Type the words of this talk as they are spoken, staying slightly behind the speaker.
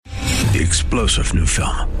The explosive new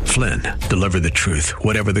film, Flynn, deliver the truth,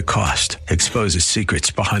 whatever the cost, exposes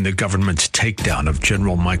secrets behind the government's takedown of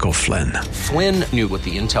General Michael Flynn. Flynn knew what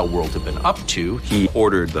the intel world had been up to. He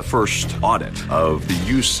ordered the first audit of the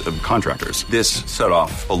use of contractors. This set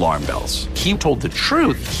off alarm bells. He told the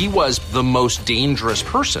truth. He was the most dangerous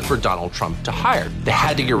person for Donald Trump to hire. They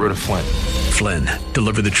had to get rid of Flynn. Flynn,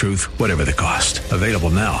 deliver the truth, whatever the cost. Available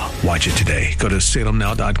now. Watch it today. Go to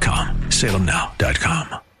salemnow.com.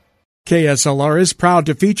 salemnow.com. KSLR is proud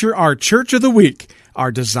to feature our Church of the Week.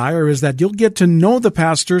 Our desire is that you'll get to know the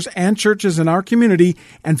pastors and churches in our community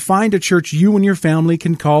and find a church you and your family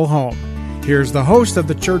can call home. Here's the host of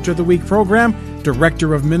the Church of the Week program,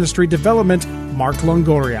 Director of Ministry Development, Mark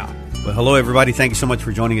Longoria. Well, hello, everybody. Thank you so much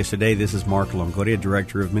for joining us today. This is Mark Longoria,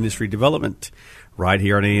 Director of Ministry Development, right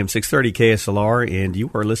here on AM 630 KSLR, and you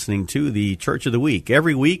are listening to the Church of the Week.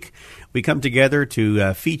 Every week, we come together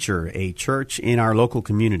to feature a church in our local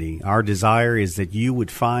community. Our desire is that you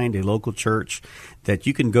would find a local church that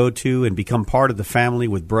you can go to and become part of the family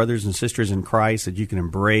with brothers and sisters in Christ that you can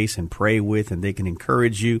embrace and pray with, and they can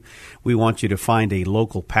encourage you. We want you to find a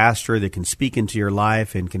local pastor that can speak into your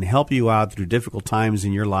life and can help you out through difficult times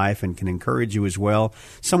in your life and can encourage you as well,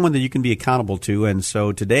 someone that you can be accountable to. And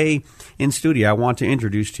so today in studio, I want to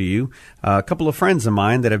introduce to you a couple of friends of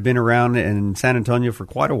mine that have been around in San Antonio for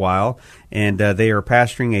quite a while, and they are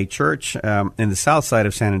pastoring a church in the south side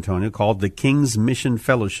of San Antonio called the Kingsmission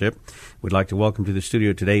Fellowship. We'd like to welcome to the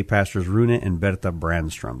studio today Pastors Rune and Berta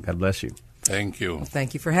Brandstrom. God bless you. Thank you. Well,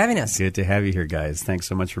 thank you for having us. Good to have you here, guys. Thanks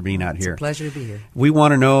so much for being out here. It's a pleasure to be here. We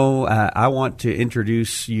want to know, I want to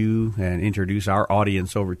introduce you and introduce our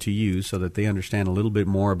audience over to you so that they understand a little bit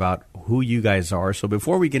more about who you guys are. So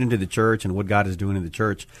before we get into the church and what God is doing in the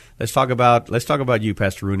church, let's talk about you,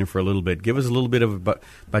 Pastor Rune, for a little bit. Give us a little bit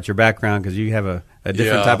about your background, because you have a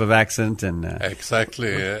different type of accent. And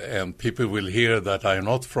exactly, and people will hear that I'm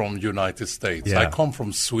not from United States. Yeah. I come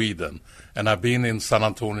from Sweden, and I've been in San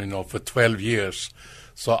Antonio for 12 years.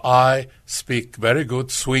 So I speak very good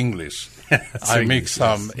Swinglish. I mix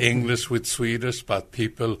some English with Swedish, but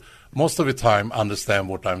people most of the time understand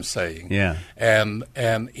what I'm saying. Yeah. And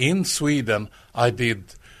in Sweden, I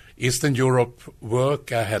did Eastern Europe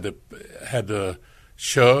work. I had a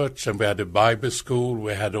church, and we had a Bible school.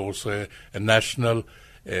 We had also a national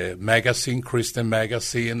magazine, Christian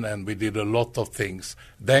magazine, and we did a lot of things.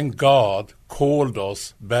 Then God called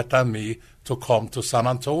us, Bert and me, to come to San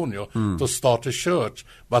Antonio to start a church.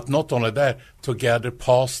 But not only that, to gather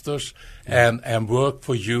pastors and work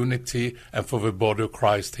for unity and for the body of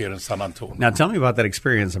Christ here in San Antonio. Now, tell me about that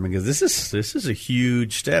experience. I mean, because this is a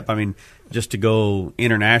huge step. I mean, just to go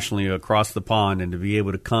internationally across the pond and to be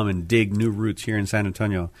able to come and dig new roots here in San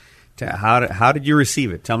Antonio. How did you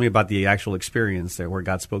receive it? Tell me about the actual experience there where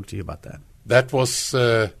God spoke to you about that. That was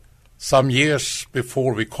some years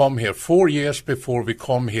before we come here. 4 years before we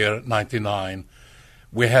come here, 99,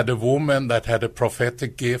 we had a woman that had a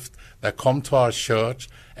prophetic gift that come to our church,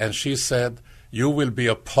 and she said, you will be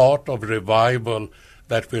a part of revival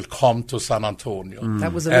that will come to San Antonio.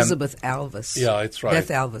 That was Elizabeth Alvis. Yeah, it's right. Beth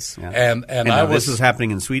Alvis. Yeah. And this is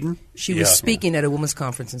happening in Sweden? She was speaking at a women's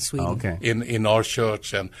conference in Sweden. Okay. In our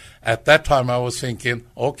church. And at that time I was thinking,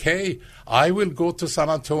 okay, I will go to San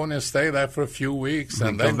Antonio, stay there for a few weeks,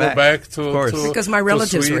 and then go back to because my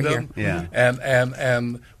relatives were here. Yeah.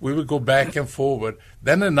 And we will go back and forward.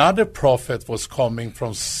 Then another prophet was coming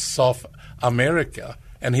from South America,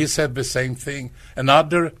 and he said the same thing.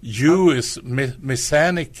 Another Jewish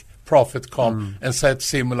Messianic prophet come and said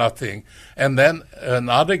similar thing. And then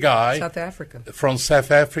another guy from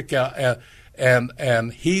South Africa,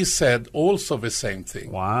 and he said also the same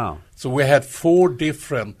thing. Wow. So we had 4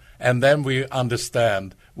 different, and then we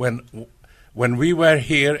understand when we were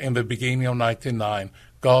here in the beginning of 99,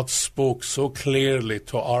 God spoke so clearly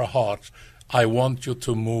to our hearts, I want you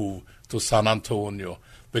to move to San Antonio,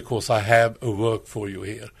 because I have a work for you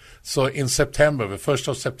here. So in September, the 1st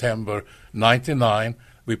of September, 99,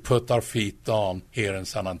 we put our feet down here in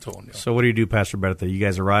San Antonio. So what do you do, Pastor Bertha? You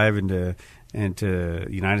guys arrive into the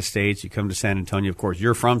United States. You come to San Antonio. Of course,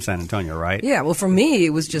 you're from San Antonio, right? Yeah, well, for me,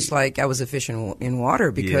 it was just like I was a fish in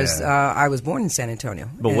water because I was born in San Antonio.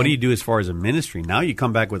 But what do you do as far as a ministry? Now you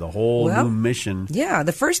come back with a whole new mission. Yeah,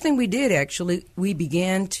 the first thing we did, actually, we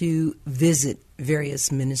began to visit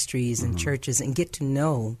various ministries and churches and get to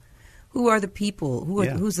know who are the people,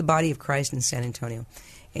 who's the body of Christ in San Antonio.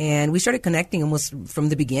 And we started connecting almost from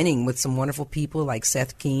the beginning with some wonderful people like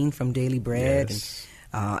Seth King from Daily Bread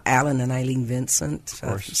and Alan and Eileen Vincent,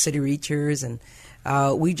 City Reachers.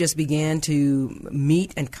 And we just began to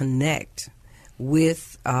meet and connect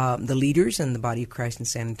with the leaders and the body of Christ in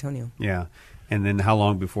San Antonio. Yeah. And then how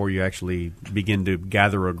long before you actually begin to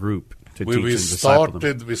gather a group to teach and disciple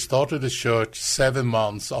them? We started the church 7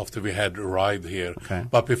 months after we had arrived here. Okay.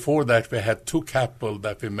 But before that, we had 2 couples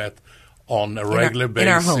that we met on a regular in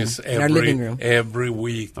our home, basis in our living room. every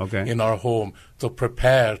week in our home to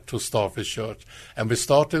prepare to start the church. And we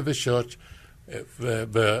started the church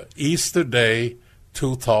the Easter Day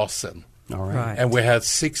 2000. All right. And we had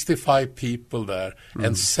 65 people there,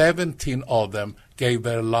 and 17 of them gave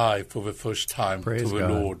their life for the first time Praise to the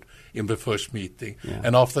God. Lord in the first meeting. Yeah.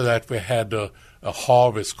 And after that, we had a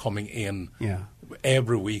harvest coming in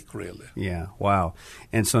every week, really. Yeah, wow.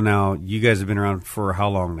 And so now you guys have been around for how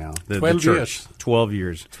long now? 12 church. years. 12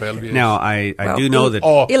 years. 12 years. Now, I do know that...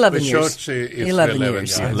 11 the years. church is 11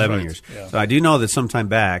 years. Yeah, 11 right. years. Yeah. So I do know that sometime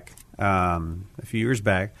back, a few years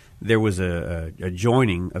back, there was a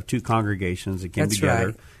joining of 2 congregations that came That's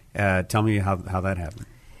together. Tell me how that happened.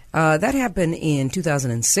 That happened in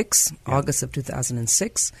 2006, August of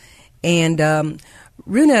 2006. And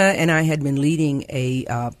Runa and I had been leading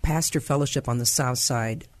a pastor fellowship on the South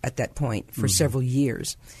Side at that point for several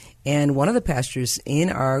years. And one of the pastors in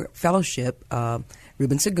our fellowship,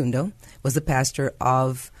 Ruben Segundo, was the pastor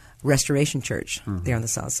of Restoration Church there on the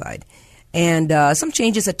South Side. And some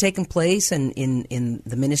changes had taken place in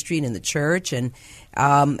the ministry and in the church. And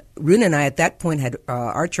Runa and I, at that point, had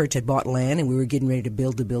our church had bought land, and we were getting ready to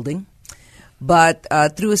build the building. But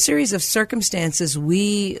through a series of circumstances,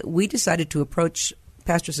 we decided to approach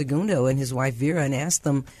Pastor Segundo and his wife Vera and ask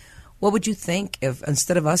them, what would you think if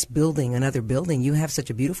instead of us building another building, you have such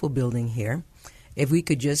a beautiful building here, if we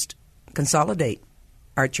could just consolidate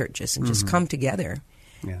our churches and just come together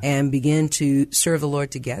and begin to serve the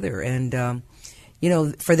Lord together? And,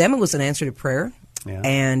 for them it was an answer to prayer. Yeah.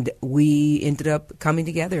 And we ended up coming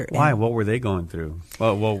together. Why? What were they going through?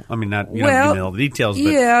 Well, I mean, not don't give me all the details,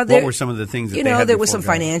 but what were some of the things that they had there was some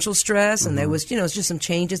before God? Financial stress, and there was, just some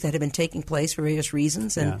changes that had been taking place for various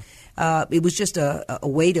reasons, and it was just a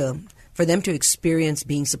way for them to experience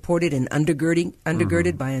being supported and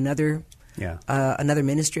undergirded by another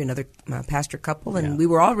ministry, another pastor couple, and we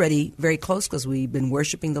were already very close because we've been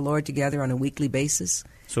worshiping the Lord together on a weekly basis.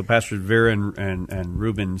 So Pastors Vera and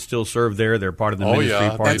Ruben still serve there. They're part of the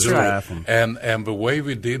ministry, part of the staff. And the way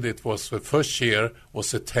we did it was the first year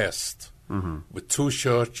was a test. With 2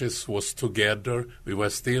 churches was together. We were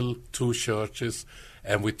still 2 churches,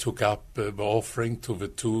 and we took up the offering to the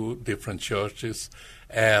 2 different churches.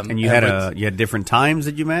 And you had different times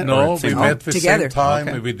that you met? No, we met the together. same time.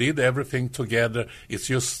 Okay. We did everything together. It's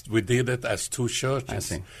just we did it as 2 churches. I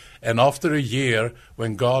see. And after a year,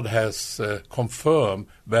 when God has confirmed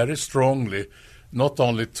very strongly, not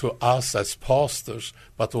only to us as pastors,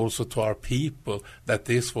 but also to our people, that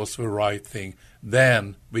this was the right thing,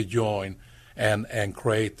 then we joined and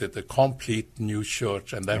created a complete new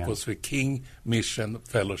church, and that was the Kingsmission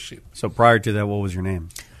Fellowship. So prior to that, what was your name?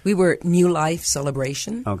 We were New Life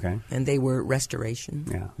Celebration. Okay. And they were Restoration.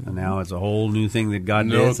 Yeah. And now it's a whole new thing that God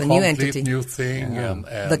did. It's a new entity. New thing. Yeah.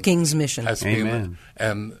 And the Kingsmission. Amen.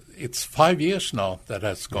 And it's 5 years now that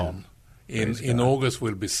has gone. In August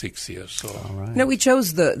will be 6 years. So. All right. We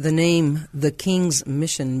chose the name The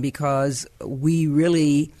Kingsmission because we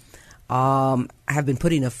really have been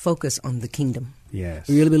putting a focus on the kingdom. Yes.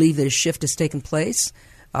 We really believe that a shift has taken place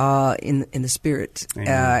in the spirit,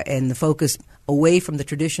 and the focus away from the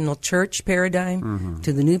traditional church paradigm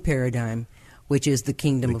to the new paradigm, which is the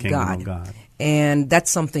kingdom of God. And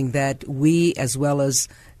that's something that we, as well as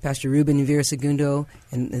Pastor Ruben and Vera Segundo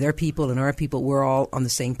and their people and our people, we're all on the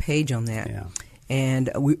same page on that. Yeah. And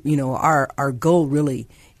our goal really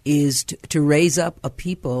is to raise up a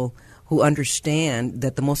people who understand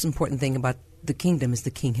that the most important thing about the kingdom is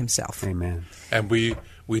the King himself. Amen. And we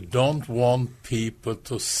don't want people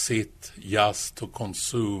to sit just to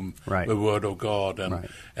consume the Word of God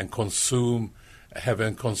and consume,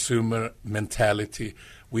 having consumer mentality.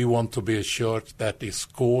 We want to be a church that is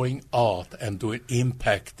going out and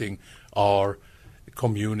impacting our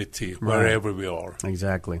community wherever we are.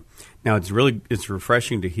 Exactly. Now it's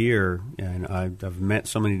refreshing to hear, and I've met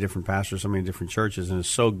so many different pastors, so many different churches, and it's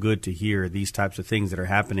so good to hear these types of things that are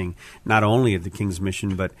happening not only at the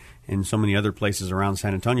Kingsmission but in so many other places around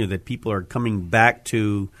San Antonio, that people are coming back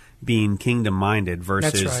to being kingdom-minded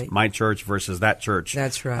versus my church versus that church.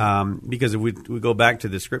 That's right. Because if we go back to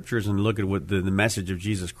the scriptures and look at what the message of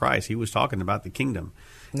Jesus Christ, he was talking about the kingdom.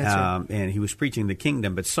 That's right. And he was preaching the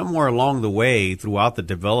kingdom. But somewhere along the way, throughout the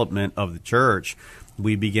development of the church,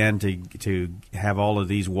 we began to have all of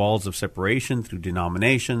these walls of separation through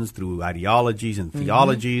denominations, through ideologies and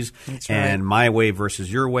theologies, That's and right. my way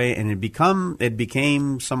versus your way. And it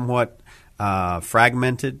became somewhat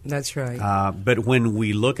fragmented. That's right. But when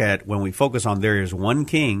we focus on there is one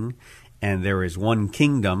king and there is one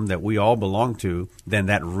kingdom that we all belong to, then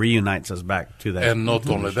that reunites us back to that. And not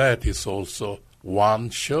only that, it's also one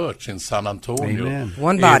church in San Antonio. Amen.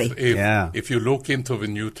 One body. If you look into the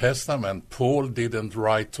New Testament, Paul didn't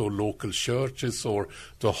write to local churches or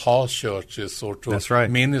to house churches or to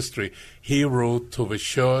ministry. He wrote to the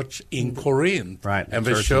church in Corinth and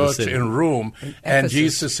the church in Rome. And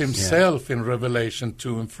Jesus himself in Revelation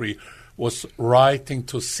 2 and 3 was writing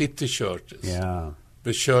to city churches. Yeah.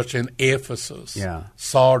 The church in Ephesus,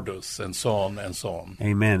 Sardis, and so on and so on.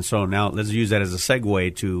 Amen. So now let's use that as a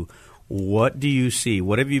segue to what do you see?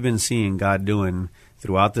 What have you been seeing God doing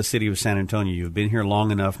throughout the city of San Antonio? You've been here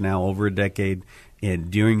long enough now, over a decade,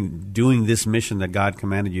 and doing this mission that God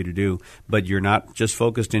commanded you to do, but you're not just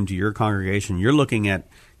focused into your congregation. You're looking at,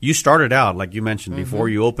 you started out, like you mentioned, before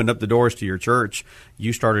you opened up the doors to your church,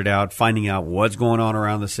 you started out finding out what's going on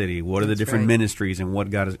around the city, what are the different ministries, and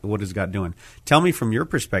what is God doing. Tell me from your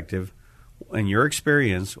perspective and your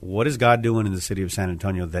experience, what is God doing in the city of San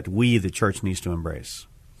Antonio that we, the church, needs to embrace?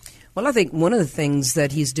 Well, I think one of the things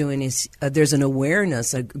that he's doing is there's an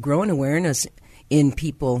awareness, a growing awareness in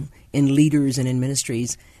people, in leaders and in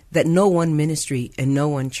ministries, that no one ministry and no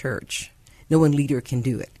one church, no one leader can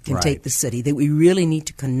do it, can take the city, that we really need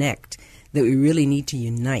to connect, that we really need to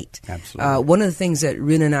unite. Absolutely. One of the things that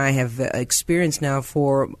Rin and I have experienced now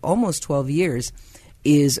for almost 12 years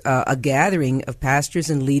is a gathering of pastors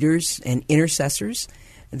and leaders and intercessors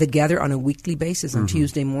that gather on a weekly basis on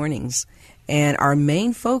Tuesday mornings. And our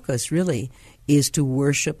main focus really is to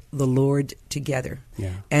worship the Lord together.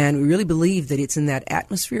 Yeah. And we really believe that it's in that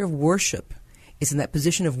atmosphere of worship, it's in that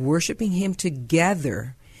position of worshiping Him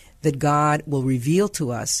together, that God will reveal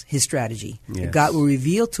to us His strategy. Yes. That God will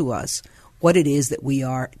reveal to us what it is that we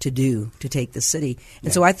are to do to take the city.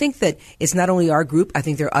 And so I think that it's not only our group, I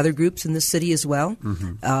think there are other groups in the city as well,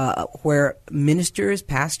 where ministers,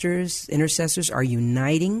 pastors, intercessors are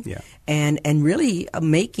uniting and really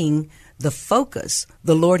making the focus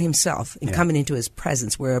the Lord Himself and coming into His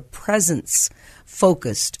presence. We're a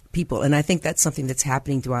presence-focused people, and I think that's something that's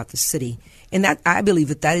happening throughout the city. And that I believe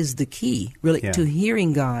that is the key, really, to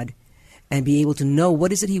hearing God and be able to know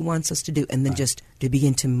what is it He wants us to do, and then just to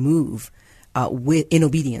begin to move in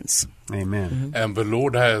obedience. Amen. And the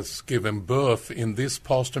Lord has given birth in this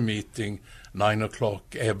pastor meeting, 9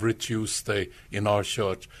 o'clock every Tuesday in our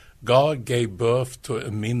church. God gave birth to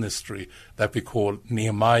a ministry that we call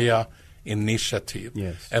Nehemiah Initiative.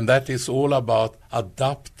 Yes. And that is all about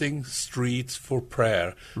adapting streets for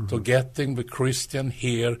prayer, to getting the Christian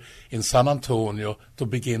here in San Antonio to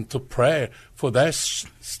begin to pray for their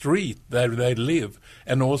street where they live,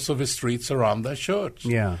 and also the streets around their church.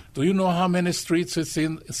 Yeah. Do you know how many streets it's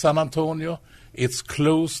in San Antonio? It's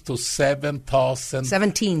close to 17,000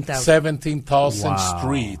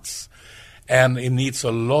 streets. And it needs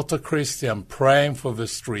a lot of Christians praying for the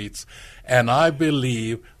streets. And I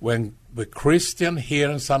believe when the Christian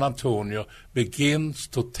here in San Antonio begins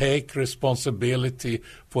to take responsibility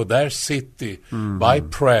for their city by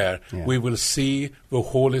prayer, we will see the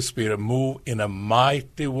Holy Spirit move in a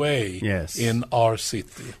mighty way in our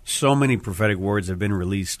city. So many prophetic words have been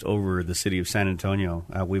released over the city of San Antonio.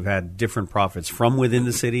 We've had different prophets from within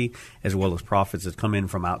the city, as well as prophets that come in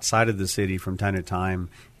from outside of the city from time to time,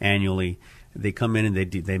 annually. They come in and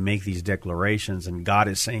they make these declarations, and God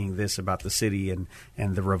is saying this about the city and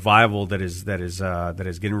the revival that is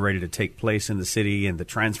getting ready to take place in the city, and the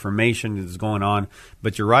transformation that is going on.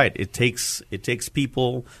 But you're right; it takes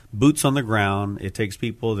people, boots on the ground. It takes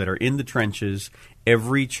people that are in the trenches.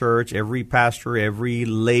 Every church, every pastor, every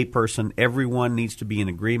lay person, everyone needs to be in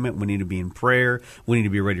agreement. We need to be in prayer. We need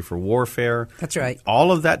to be ready for warfare. That's right.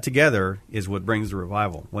 All of that together is what brings the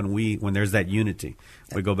revival. When there's that unity,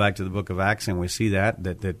 we go back to the book of Acts and we see that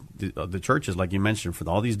the churches, like you mentioned, for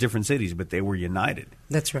all these different cities, but they were united.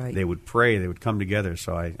 That's right. They would pray. They would come together.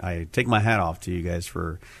 So I take my hat off to you guys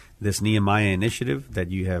for this Nehemiah initiative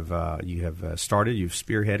that you have started. You've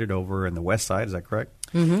spearheaded over in the west side. Is that correct?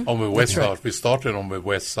 Mm-hmm. On the west side. We started on the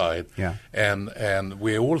west side. Yeah. And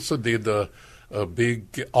we also did a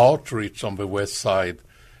big outreach on the west side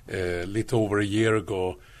a little over a year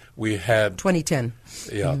ago. We had 2010.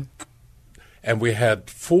 Yeah. Mm-hmm. And we had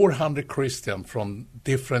 400 Christians from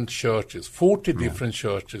different churches, 40 different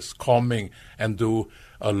churches coming and do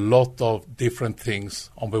a lot of different things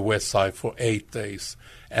on the west side for 8 days.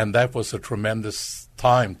 And that was a tremendous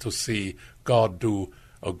time to see God do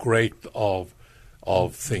a great of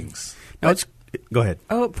things. Now, go ahead.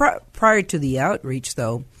 Oh, prior to the outreach,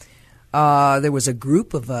 though, there was a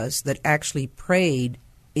group of us that actually prayed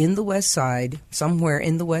in the West Side, somewhere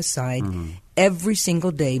in the West Side, every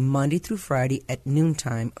single day, Monday through Friday at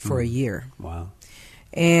noontime for a year. Wow.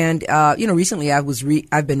 And, recently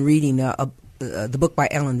I've been reading the book by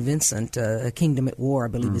Alan Vincent, A Kingdom at War, I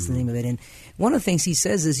believe is the name of it. And one of the things he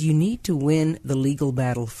says is you need to win the legal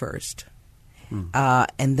battle first.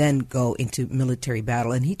 And then go into military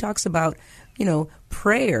battle. And he talks about,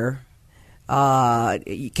 prayer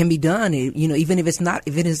can be done, even if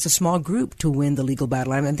it is a small group, to win the legal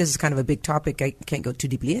battle. I mean, this is kind of a big topic. I can't go too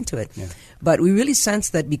deeply into it. Yeah. But we really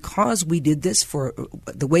sense that because we did this for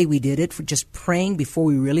the way we did it, for just praying before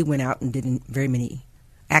we really went out and did very many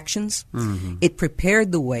actions, it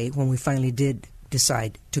prepared the way when we finally did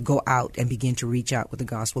decide to go out and begin to reach out with the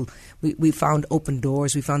gospel. We found open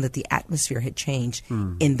doors. We found that the atmosphere had changed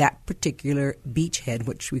in that particular beachhead,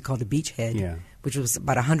 which we called a beachhead, which was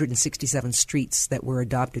about 167 streets that were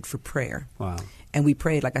adopted for prayer. Wow. And we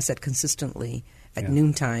prayed, like I said, consistently at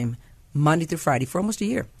noontime, Monday through Friday, for almost a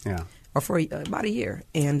year. Yeah. Or for about a year.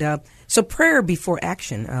 And so prayer before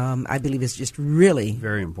action, I believe, is just really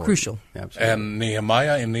very important. Crucial. Absolutely. And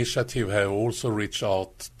Nehemiah Initiative have also reached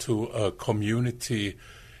out to a community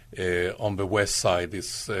on the west side,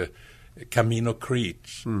 it's Camino Creek.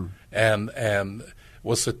 And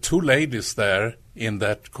was two ladies there in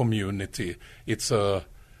that community. It's a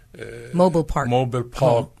mobile park.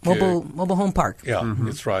 Mobile home park. Yeah,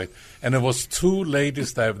 that's right. And there was two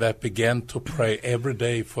ladies there that began to pray every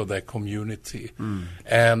day for their community.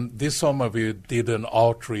 And this summer we did an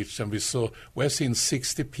outreach, and we're seeing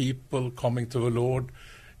 60 people coming to the Lord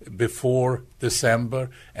before December.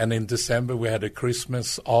 And in December we had a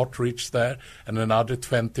Christmas outreach there, and another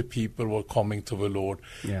 20 people were coming to the Lord.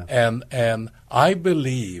 Yeah. And I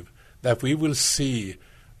believe that we will see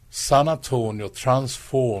San Antonio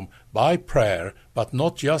transformed by prayer, but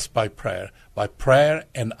not just by prayer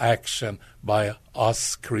and action by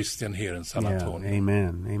us Christian here in San Antonio.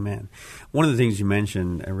 Amen. One of the things you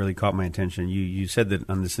mentioned really caught my attention. You said that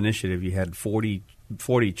on this initiative you had 40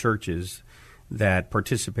 churches that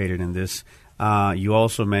participated in this. You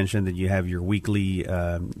also mentioned that you have your weekly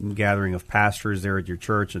gathering of pastors there at your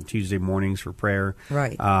church on Tuesday mornings for prayer,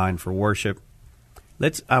 right, and for worship.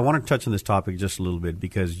 I want to touch on this topic just a little bit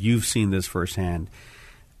because you've seen this firsthand.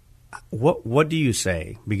 What do you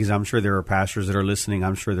say? Because I'm sure there are pastors that are listening.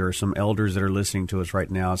 I'm sure there are some elders that are listening to us right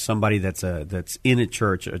now. Somebody that's in a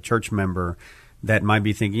church member that might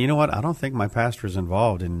be thinking, you know what? I don't think my pastor is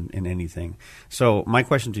involved in anything. So my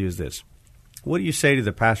question to you is this: what do you say to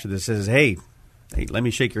the pastor that says, "Hey, let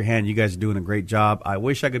me shake your hand. You guys are doing a great job. I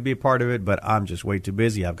wish I could be a part of it, but I'm just way too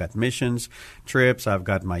busy. I've got missions trips. I've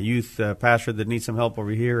got my youth pastor that needs some help over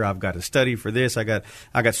here. I've got to study for this. I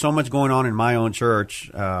got so much going on in my own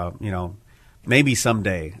church. Maybe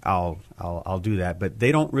someday I'll do that." But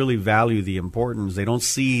they don't really value the importance. They don't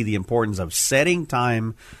see the importance of setting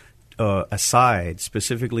time aside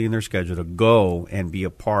specifically in their schedule to go and be a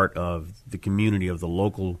part of the community of the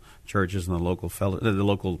local churches and the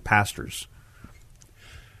local pastors.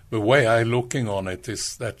 The way I'm looking on it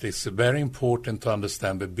is that it's very important to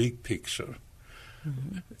understand the big picture.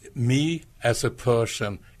 Me as a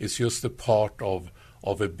person is just a part of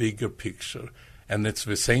a bigger picture. And it's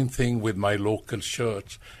the same thing with my local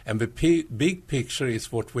church. And the big picture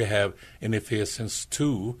is what we have in Ephesians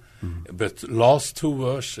 2, but last two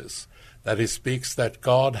verses, that it speaks that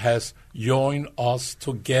God has joined us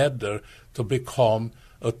together to become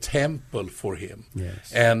a temple for Him.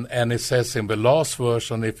 Yes. And it says in the last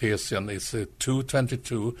verse on Ephesians, it's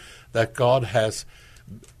 2:22, that God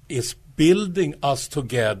is building us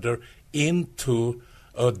together into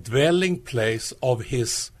a dwelling place of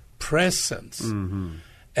His presence.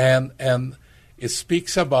 And it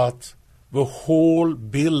speaks about the whole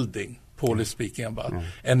building Paul is speaking about.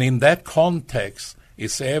 And in that context,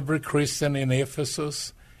 it's every Christian in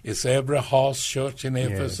Ephesus, it's every house church in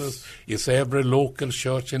Ephesus, it's every local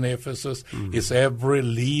church in Ephesus, it's every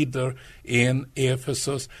leader in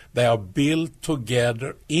Ephesus. They are built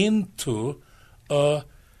together into a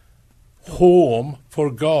home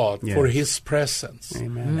for God, for His presence.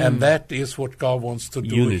 Amen. And that is what God wants to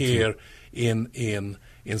do here in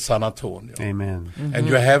San Antonio. Amen. And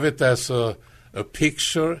you have it as a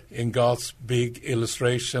picture in God's big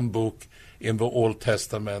illustration book in the Old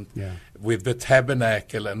Testament with the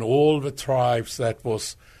tabernacle and all the tribes that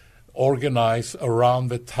was organized around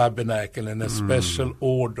the tabernacle in a special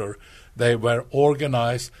order. They were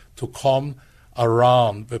organized to come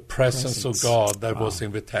around the presence of God that was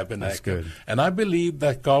in the tabernacle. And I believe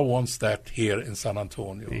that God wants that here in San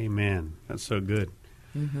Antonio. Amen. That's so good.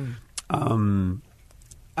 I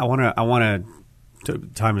want to.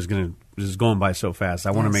 Time is going to is going by so fast.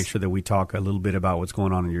 I want to make sure that we talk a little bit about what's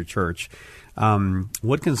going on in your church.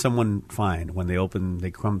 What can someone find when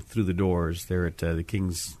they come through the doors there at the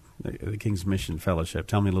Kingsmission Fellowship?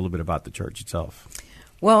 Tell me a little bit about the church itself.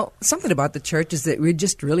 Well, something about the church is that we're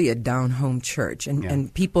just really a down-home church,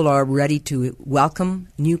 and people are ready to welcome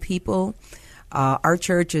new people. Our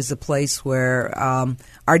church is a place where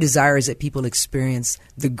our desire is that people experience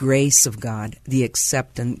the grace of God, the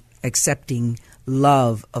accepting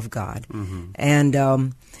love of God. Mm-hmm.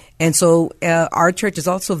 And so our church is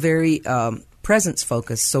also very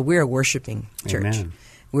presence-focused, so we're a worshiping church. Amen.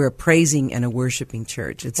 We're a praising and a worshiping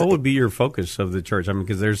church. What would be your focus of the church? I mean,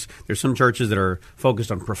 because there's some churches that are focused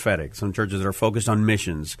on prophetic, some churches that are focused on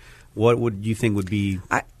missions. What would you think would be...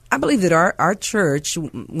 I believe that our church,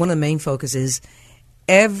 one of the main focus is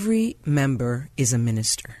every member is a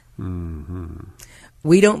minister. Mm-hmm.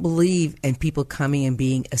 We don't believe in people coming and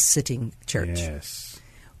being a sitting church. Yes.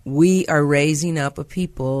 We are raising up a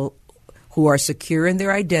people who are secure in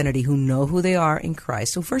their identity, who know who they are in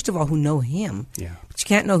Christ. So first of all, who know Him. Yeah. But you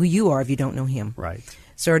can't know who you are if you don't know Him. Right.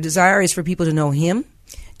 So our desire is for people to know Him,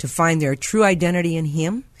 to find their true identity in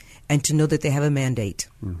Him, and to know that they have a mandate.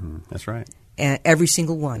 Mm-hmm. That's right. And every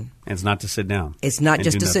single one. And it's not to sit down. It's not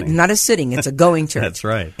just not a sitting. It's a going church. That's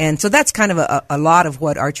right. And so that's kind of a lot of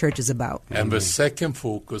what our church is about. And the second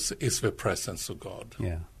focus is the presence of God.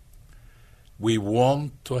 Yeah. We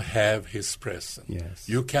want to have His presence. Yes.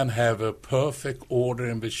 You can have a perfect order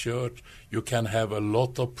in the church. You can have a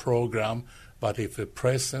lot of program, but if the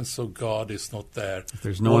presence of God is not there, if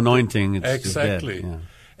there's no anointing, it's exactly. Just dead.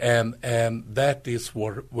 Yeah. And that is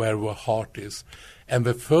where our heart is. And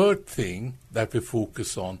the third thing that we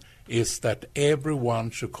focus on is that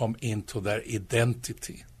everyone should come into their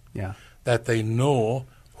identity. Yeah. That they know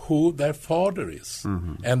who their father is,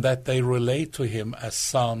 mm-hmm. and that they relate to him as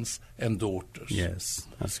sons and daughters. Yes,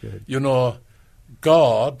 that's good. You know,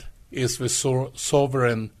 God is the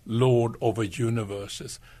sovereign Lord over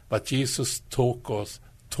universes, but Jesus told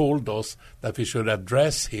us that we should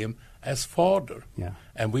address him as Father. Yeah.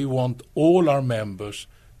 And we want all our members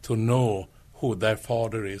to know who their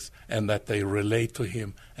father is, and that they relate to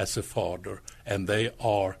him as a father, and they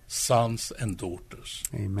are sons and daughters.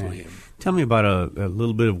 Amen. To him. Tell me about a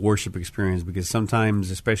little bit of worship experience, because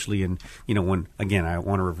sometimes, especially in, when, again, I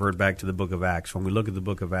want to revert back to the book of Acts. When we look at the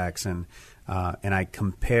book of Acts and I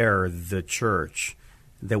compare the church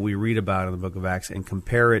that we read about in the book of Acts and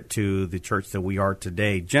compare it to the church that we are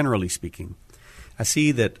today, generally speaking, I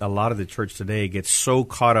see that a lot of the church today gets so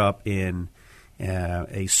caught up in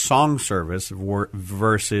a song service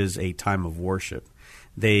versus a time of worship.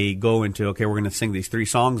 They go into, okay, we're going to sing these 3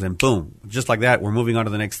 songs, and boom, just like that, we're moving on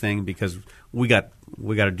to the next thing because I got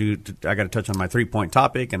to touch on my 3-point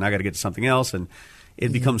topic, and I got to get to something else, and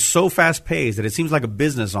it becomes so fast paced that it seems like a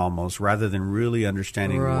business almost, rather than really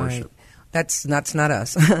understanding worship. That's not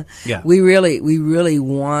us. Yeah. We really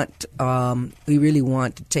want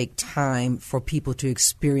to take time for people to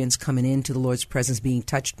experience coming into the Lord's presence, being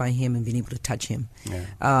touched by Him, and being able to touch Him.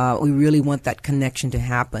 Yeah. We really want that connection to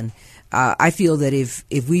happen. I feel that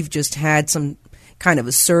if we've just had some kind of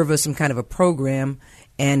a service, some kind of a program,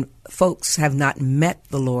 and folks have not met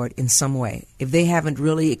the Lord in some way, if they haven't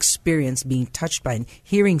really experienced being touched by Him,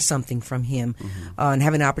 hearing something from Him, mm-hmm. And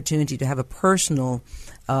have an opportunity to have a personal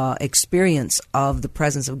experience of the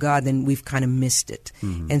presence of God, then we've kind of missed it.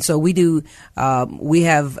 Mm-hmm. And so we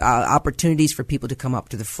have opportunities for people to come up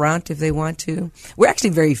to the front if they want to. We're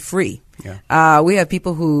actually very free. Yeah. We have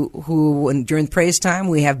people who during praise time,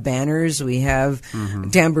 we have banners, we have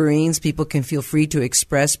mm-hmm. tambourines. People can feel free to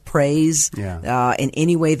express praise in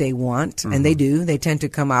any way they want, mm-hmm. and they do. They tend to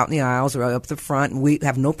come out in the aisles or up the front, and we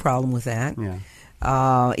have no problem with that.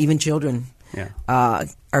 Yeah. Even children Yeah.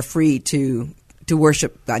 are free to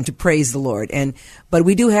worship and to praise the Lord. But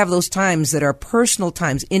we do have those times that are personal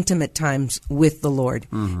times, intimate times with the Lord,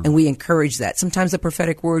 mm-hmm. and we encourage that. Sometimes the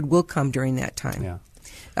prophetic word will come during that time.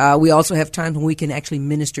 Yeah. We also have times when we can actually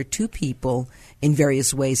minister to people in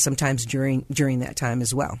various ways, sometimes during that time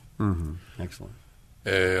as well. Mm-hmm. Excellent.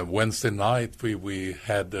 Wednesday night, we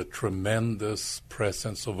had a tremendous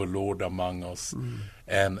presence of the Lord among us,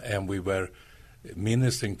 and we were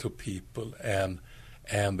ministering to people, and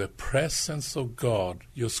the presence of God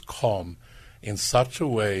just come in such a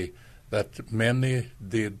way that many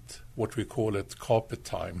did what we call it carpet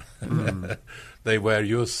time. They were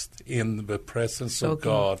just in the presence of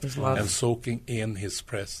God and soaking in His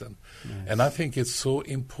presence. Yes. And I think it's so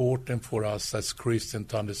important for us as Christians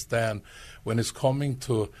to understand when it's coming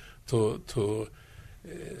to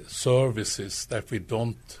services that we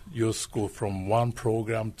don't just go from one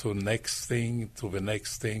program to the next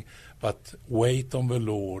thing, but wait on the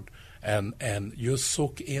Lord and you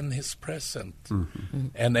soak in his presence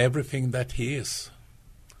and everything that he is.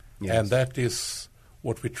 Yes. And that is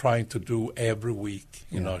what we're trying to do every week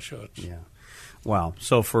in our church. Yeah. Wow.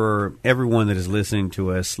 So for everyone that is listening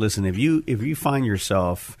to us, listen, if you find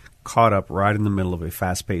yourself caught up right in the middle of a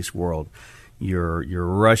fast-paced world, you're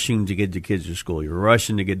rushing to get your kids to school, you're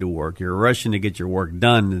rushing to get to work, you're rushing to get your work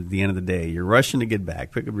done at the end of the day, you're rushing to get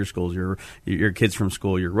back, pick up your schools, your kids from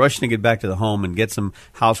school, you're rushing to get back to the home and get some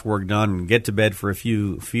housework done and get to bed for a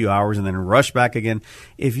few hours and then rush back again.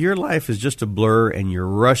 If your life is just a blur and you're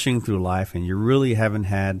rushing through life and you really haven't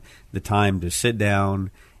had the time to sit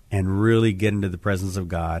down and really get into the presence of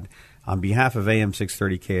God, on behalf of AM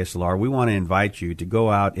 630 KSLR, we want to invite you to go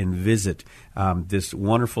out and visit this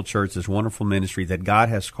wonderful church, this wonderful ministry that God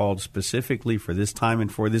has called specifically for this time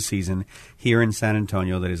and for this season here in San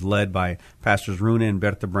Antonio, that is led by Pastors Rune and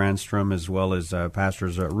Berta Brandstrom, as well as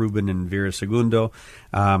Pastors Ruben and Vera Segundo.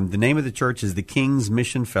 The name of the church is the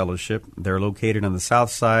Kingsmission Fellowship. They're located on the south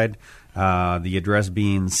side, the address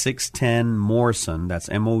being 610 Morrison, that's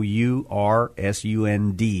MourSund,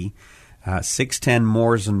 610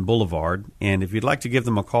 Morrison Boulevard. And if you'd like to give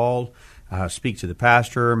them a call, speak to the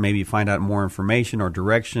pastor, maybe find out more information or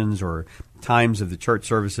directions or times of the church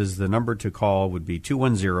services, the number to call would be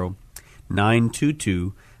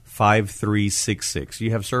 210-922-5366.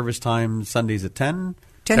 You have service time Sundays at 10?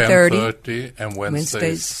 10:30. And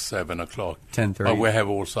Wednesdays 7 o'clock. 10:30. But we have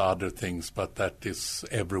also other things, but that is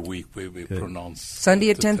every week we pronounce.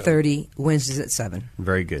 Sunday at 10:30, Wednesdays at 7.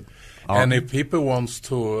 Very good. And if people wants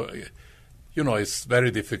to, it's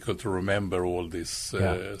very difficult to remember all these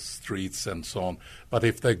streets and so on. But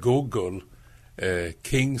if they Google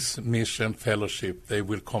Kingsmission Fellowship, they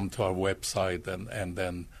will come to our website and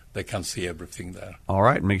then they can see everything there. All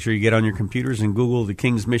right. Make sure you get on your computers and Google the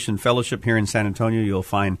Kingsmission Fellowship here in San Antonio. You'll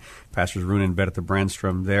find Pastors Rune and Berta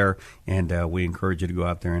Brandstrom there, and we encourage you to go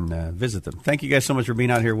out there and visit them. Thank you guys so much for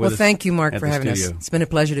being out here with us. Well, thank you, Mark, for having us. Studio. It's been a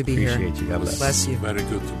pleasure to be here. Appreciate you. God bless. Bless you. Very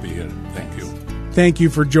good to be here. Thank you. Thank you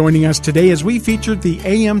for joining us today as we featured the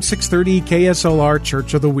AM 630 KSLR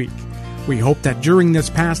Church of the Week. We hope that during this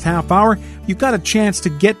past half hour, you got a chance to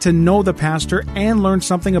get to know the pastor and learn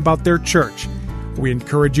something about their church. We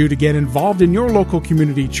encourage you to get involved in your local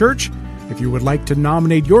community church. If you would like to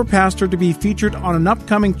nominate your pastor to be featured on an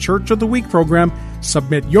upcoming Church of the Week program,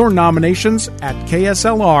 submit your nominations at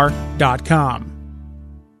kslr.com.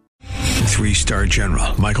 3-star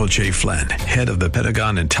General Michael J. Flynn, head of the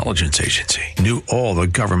Pentagon Intelligence Agency, knew all the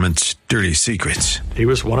government's dirty secrets. He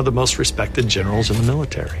was one of the most respected generals in the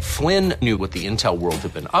military. Flynn knew what the intel world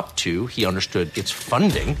had been up to. He understood its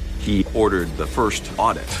funding. He ordered the first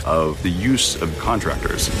audit of the use of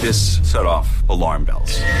contractors. This set off alarm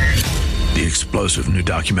bells. The explosive new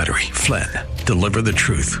documentary, Flynn, Deliver the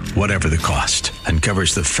Truth, Whatever the Cost,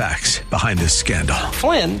 uncovers the facts behind this scandal.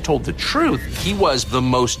 Flynn told the truth. He was the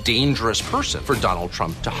most dangerous person for Donald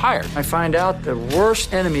Trump to hire. I find out the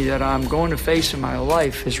worst enemy that I'm going to face in my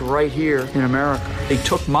life is right here in America. They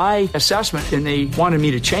took my assessment and they wanted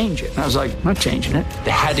me to change it. And I was like, I'm not changing it.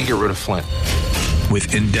 They had to get rid of Flynn.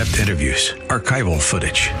 With in-depth interviews, archival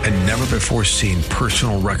footage, and never-before-seen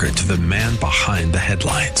personal records of the man behind the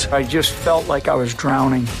headlines. I just felt like I was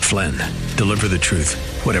drowning. Flynn, Deliver the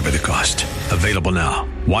Truth, Whatever the Cost. Available now.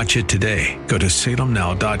 Watch it today. Go to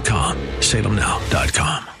salemnow.com.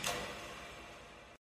 salemnow.com.